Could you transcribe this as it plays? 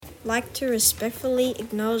like to respectfully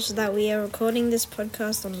acknowledge that we are recording this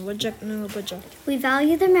podcast on Wujak Nuwabuja. We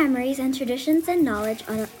value the memories and traditions and knowledge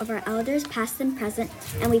of our elders past and present,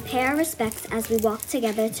 and we pay our respects as we walk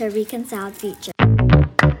together to a reconciled future.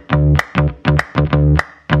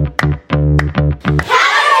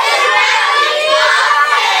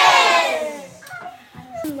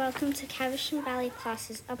 Welcome to Caversham Valley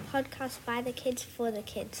Classes, a podcast by the kids for the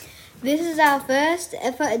kids. This is our first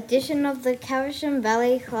ever edition of the Caversham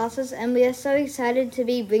Valley Classes, and we are so excited to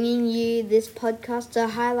be bringing you this podcast to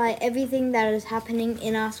highlight everything that is happening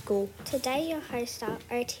in our school. Today your hosts are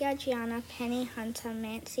Otia, Gianna, Penny, Hunter,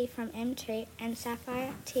 Mancy from M2, and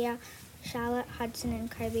Sapphire, Tia, Charlotte, Hudson,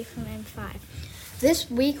 and Kobe from M5.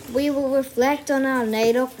 This week we will reflect on our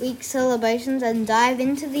NAIDOC week celebrations and dive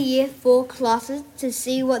into the Year 4 classes to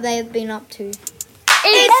see what they have been up to.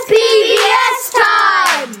 It's PBS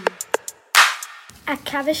time! At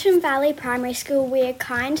Caversham Valley Primary School, we are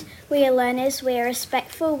kind, we are learners, we are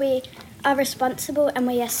respectful, we are responsible, and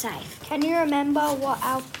we are safe. Can you remember what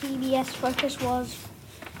our PBS focus was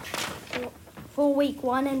for week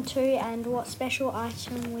 1 and 2 and what special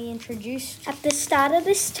item we introduced? At the start of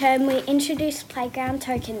this term, we introduced playground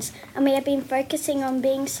tokens, and we have been focusing on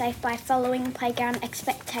being safe by following playground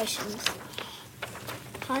expectations.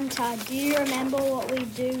 Hunter, do you remember what we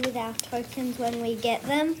do with our tokens when we get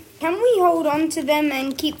them? Can we hold on to them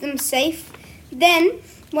and keep them safe? Then,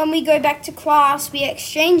 when we go back to class, we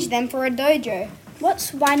exchange them for a dojo.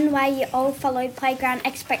 What's one way you all followed playground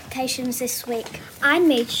expectations this week? I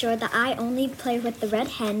made sure that I only played with the red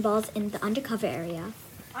handballs in the undercover area.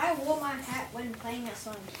 I wore my hat when playing a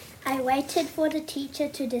song. I waited for the teacher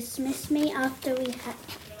to dismiss me after we had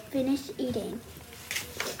finished eating.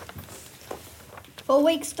 For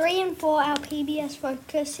weeks 3 and 4, our PBS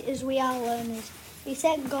focus is we are learners. We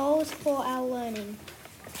set goals for our learning.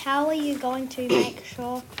 How are you going to make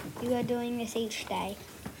sure you are doing this each day?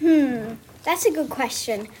 That's a good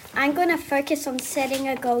question. I'm going to focus on setting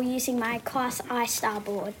a goal using my class iStar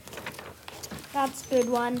board. That's a good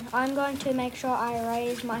one. I'm going to make sure I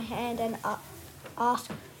raise my hand and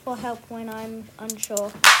ask for help when I'm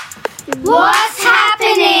unsure. What's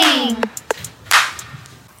happening?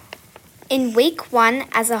 In week 1,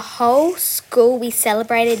 as a whole school, we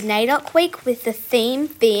celebrated NAIDOC week with the theme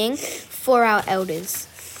being for our elders.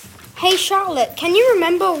 Hey Charlotte, can you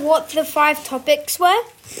remember what the 5 topics were?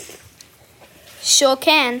 Sure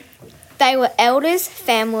can. They were elders,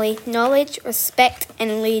 family, knowledge, respect,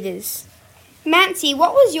 and leaders. Mancy,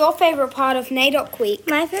 what was your favourite part of NAIDOC week?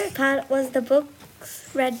 My favourite part was the books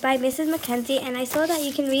read by Mrs. Mackenzie, and I saw that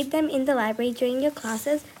you can read them in the library during your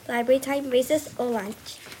classes, library time, recess, or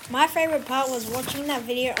lunch. My favourite part was watching that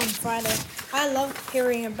video on Friday. I loved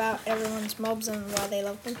hearing about everyone's mobs and why they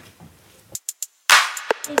love them.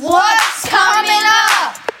 What's coming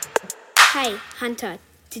up? Hey, Hunter,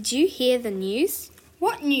 did you hear the news?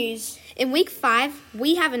 What news? In week 5,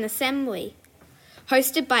 we have an assembly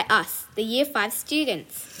hosted by us, the Year 5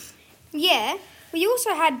 students. Yeah, we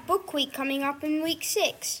also had book week coming up in week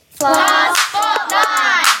 6. Class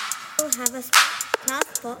Spotlight! We'll have a class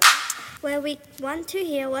spot where we want to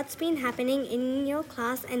hear what's been happening in your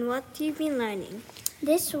class and what you've been learning.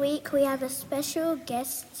 This week we have a special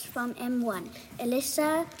guests from M1,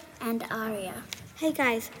 Elissa and Aria. Hey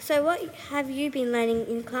guys, so what have you been learning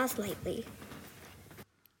in class lately?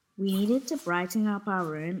 We needed to brighten up our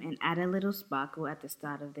room and add a little sparkle at the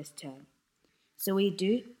start of this term. So we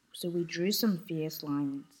drew some fierce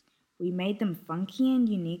lines. We made them funky and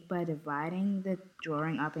unique by dividing the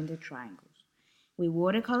drawing up into triangles. We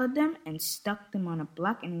watercolored them and stuck them on a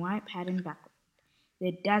black and white pattern background.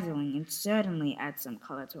 They're dazzling and certainly add some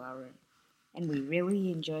colour to our room, and we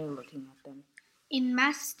really enjoy looking at them. In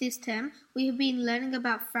maths this term, we have been learning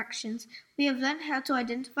about fractions. We have learned how to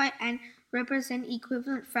identify and represent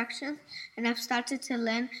equivalent fractions and have started to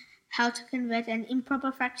learn how to convert an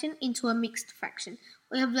improper fraction into a mixed fraction.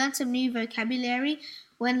 We have learned some new vocabulary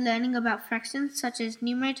when learning about fractions such as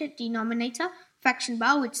numerator, denominator, fraction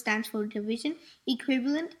bar, which stands for division,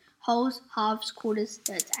 equivalent, wholes, halves, quarters,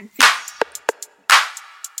 thirds, and fifths.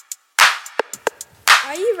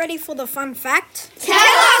 Are you ready for the fun fact? Tell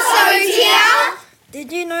us, Otia!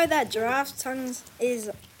 Did you know that giraffe's tongue is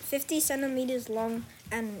 50 centimeters long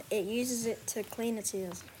and it uses it to clean its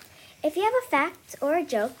ears? If you have a fact or a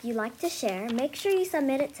joke you'd like to share, make sure you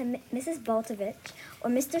submit it to Mrs. Boltovich or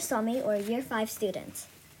Mr. Somi or Year 5 students.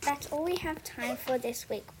 That's all we have time for this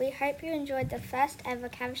week. We hope you enjoyed the first ever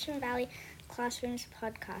Caversham Valley Classrooms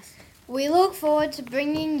podcast. We look forward to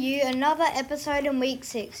bringing you another episode in week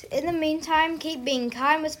 6. In the meantime, keep being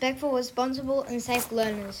kind, respectful, responsible, and safe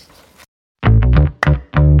learners.